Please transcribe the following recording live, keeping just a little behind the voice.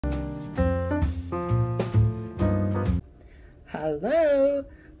Hello,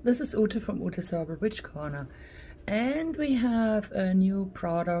 this is Ute from utes-herbal-corner, and we have a new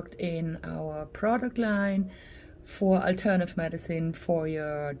product in our product line for alternative medicine for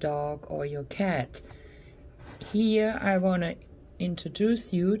your dog or your cat. Here I want to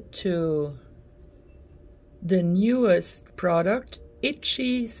introduce you to the newest product,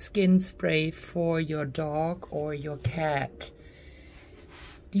 itchy skin spray for your dog or your cat.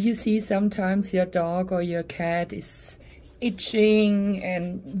 Do you see sometimes your dog or your cat is itching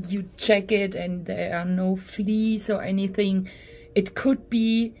and you check it and there are no fleas or anything? It could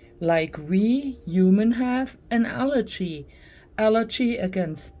be like we human have an allergy. Allergy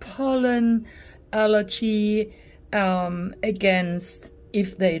against pollen, allergy against,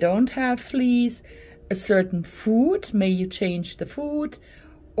 if they don't have fleas, a certain food, may you change the food,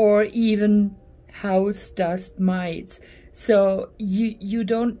 or even house dust mites. So you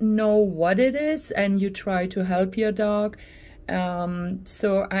don't know what it is and you try to help your dog.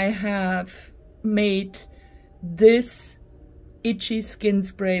 So I have made this itchy skin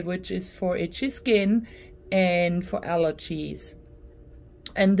spray, which is for itchy skin and for allergies.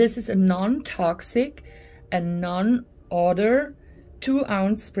 And this is a non-toxic and non-odor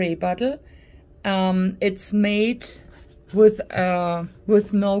 2-ounce spray bottle. It's made with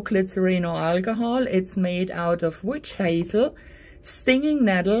no glycerin or alcohol. It's made out of witch hazel, stinging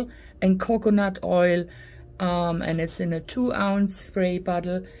nettle, and coconut oil, and it's in a 2-ounce spray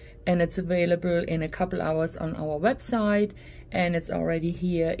bottle, and it's available in a couple hours on our website, and it's already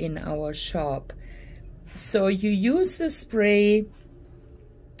here in our shop. So you use the spray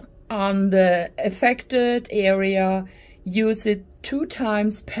on the affected area, use it 2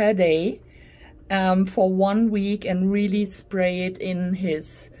 times per day for 1 week, and really spray it in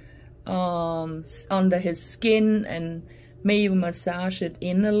his under his skin, and maybe massage it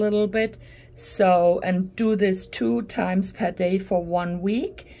in a little bit. So, and do this 2 times per day for 1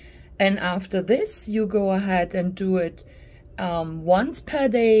 week, and after this you go ahead and do it once per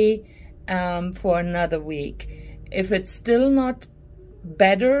day for another week. If it's still not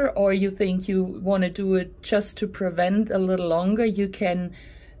better, or you think you want to do it just to prevent a little longer, you can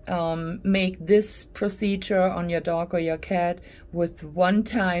make this procedure on your dog or your cat with 1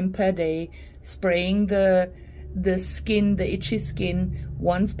 time per day, spraying the skin, the itchy skin,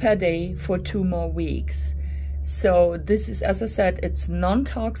 once per day for 2 more weeks. So this is, as I said, it's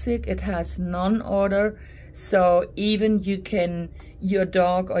non-toxic, it has non-odor, so even your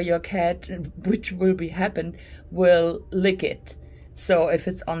dog or your cat, which will be happen, will lick it. So if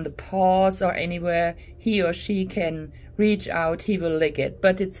it's on the paws or anywhere, he or she can reach out, he will lick it.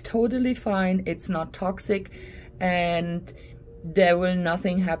 But it's totally fine, it's not toxic, and there will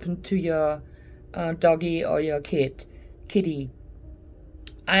nothing happen to your doggy or your kitty.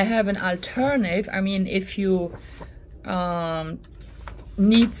 I have an alternative. I mean, if you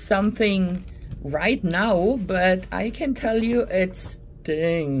need something right now, but I can tell you it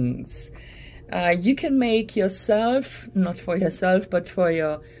stinks. You can make yourself, not for yourself, but for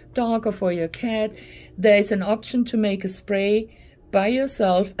your dog or for your cat, there's an option to make a spray by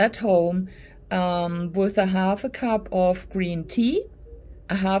yourself at home with a 1/2 cup of green tea,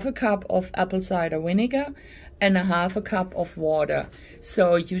 a 1/2 cup of apple cider vinegar, and a 1/2 cup of water.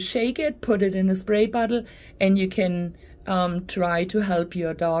 So you shake it, put it in a spray bottle, and you can try to help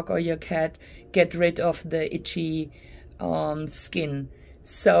your dog or your cat get rid of the itchy skin.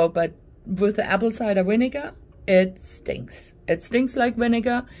 So, but with the apple cider vinegar, it stinks. It stinks like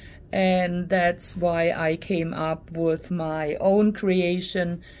vinegar, and that's why I came up with my own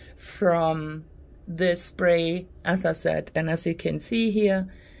creation from this spray, as I said, and as you can see here,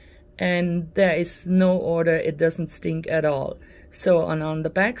 and there is no odor, it doesn't stink at all. So on the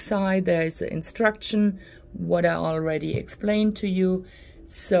back side there is an instruction, what I already explained to you.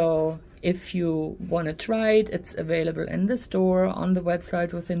 So if you want to try it, it's available in the store, on the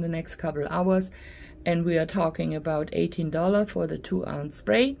website within the next couple hours, and we are talking about $18 for the 2-ounce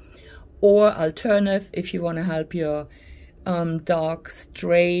spray. Or alternative, if you want to help your dog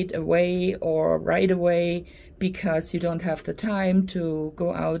straight away or right away because you don't have the time to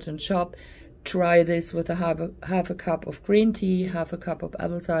go out and shop, try this with a half a cup of green tea, 1/2 cup of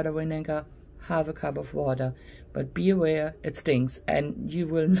apple cider vinegar, 1/2 cup of water. But be aware, it stinks, and you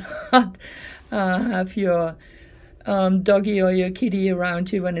will not have your doggy or your kitty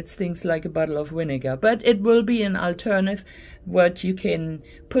around you when it stinks like a bottle of vinegar. But it will be an alternative what you can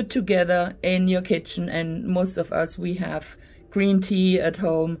put together in your kitchen, and most of us, we have green tea at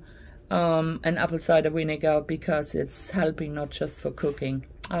home and apple cider vinegar because it's helping not just for cooking.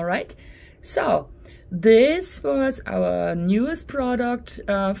 All right, so this was our newest product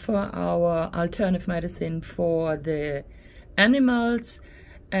for our alternative medicine for the animals.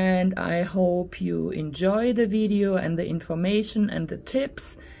 And I hope you enjoy the video and the information and the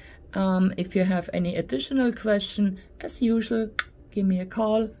tips. If you have any additional question, as usual, give me a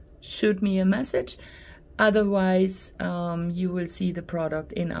call, shoot me a message. Otherwise, you will see the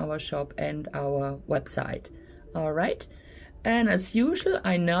product in our shop and our website. All right. And as usual,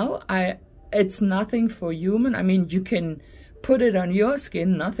 I know it's nothing for human. I mean, you can put it on your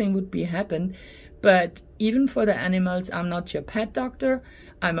skin, nothing would be happened. But even for the animals, I'm not your pet doctor.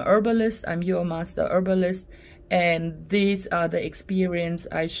 I'm a herbalist. I'm your master herbalist. And these are the experience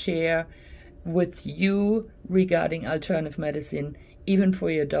I share with you regarding alternative medicine, even for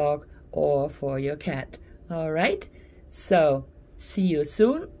your dog or for your cat. All right? So, see you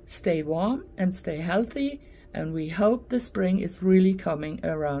soon. Stay warm and stay healthy. And we hope the spring is really coming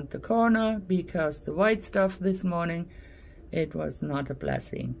around the corner, because the white stuff this morning, it was not a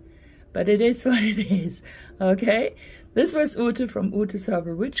blessing. But it is what it is, okay? This was Ute from Ute's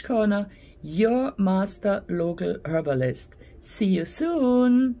Herbal Witch Corner, your master local herbalist. See you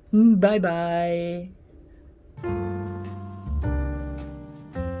soon. Bye-bye.